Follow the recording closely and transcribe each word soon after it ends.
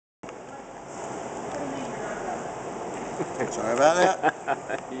Sorry about that.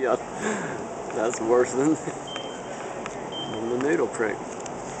 Yeah, that's worse than the noodle prick.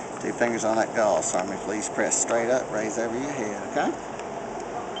 2 fingers on that gauze, Army. Please press straight up, raise over your head, okay?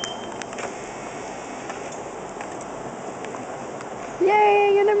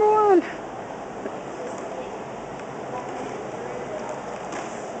 Yay, you're number 1.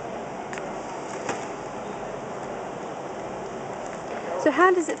 So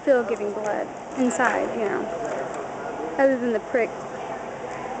how does it feel giving blood inside, you know, other than the prick? It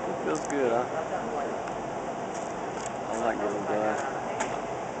feels good. I like giving blood.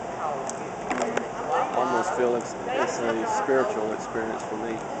 I almost feel it's a spiritual experience for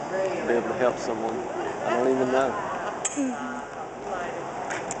me to be able to help someone I don't even know.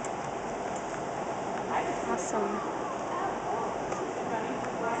 Awesome.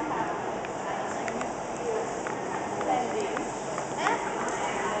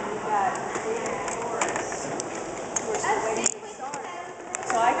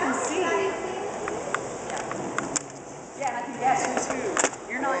 So I can see. Yeah, I can guess who's who.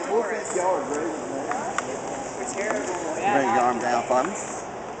 You're not Doris. We're terrible. Bring your arm down for me.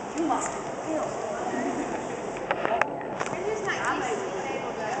 You must be Phil.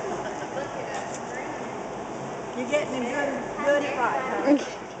 You're getting a good fight, huh?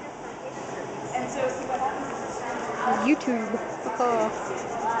 And so see what happens is YouTube. Oh.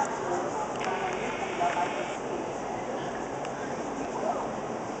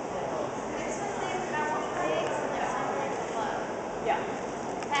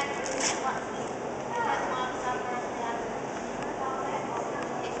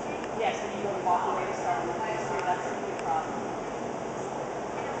 yes, and you want to walk away to start with the that's a big problem.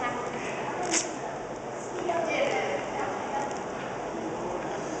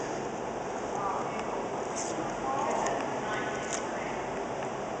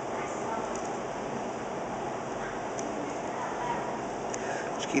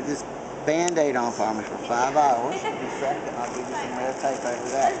 Just keep this Band-Aid on for me for 5 hours. In a second, I'll give you some red tape over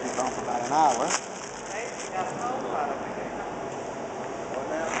that. Keep on for about an hour.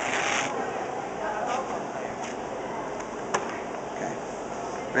 Okay.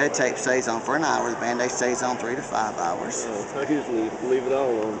 Red tape stays on for an hour. The Band-Aid stays on 3 to 5 hours. I usually leave it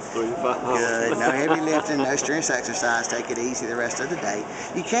all on 3 to 5 hours. Good. No heavy lifting, no strenuous exercise. Take it easy the rest of the day.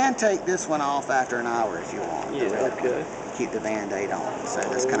 You can take this one off after an hour if you want. Yeah, okay. Keep the Band-Aid on. So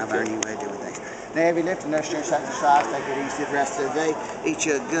that's kind of earning you way to do with things. No heavy lifting, no strenuous exercise. Take it easy the rest of the day. Eat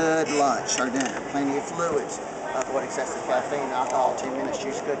you a good lunch or dinner. Plenty of fluids. Avoid excessive caffeine, alcohol, 2 minutes,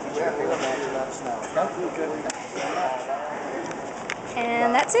 juice, cookies, your feel bad, you let us know. Okay?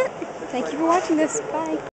 And that's it. Thank you for watching this. Bye.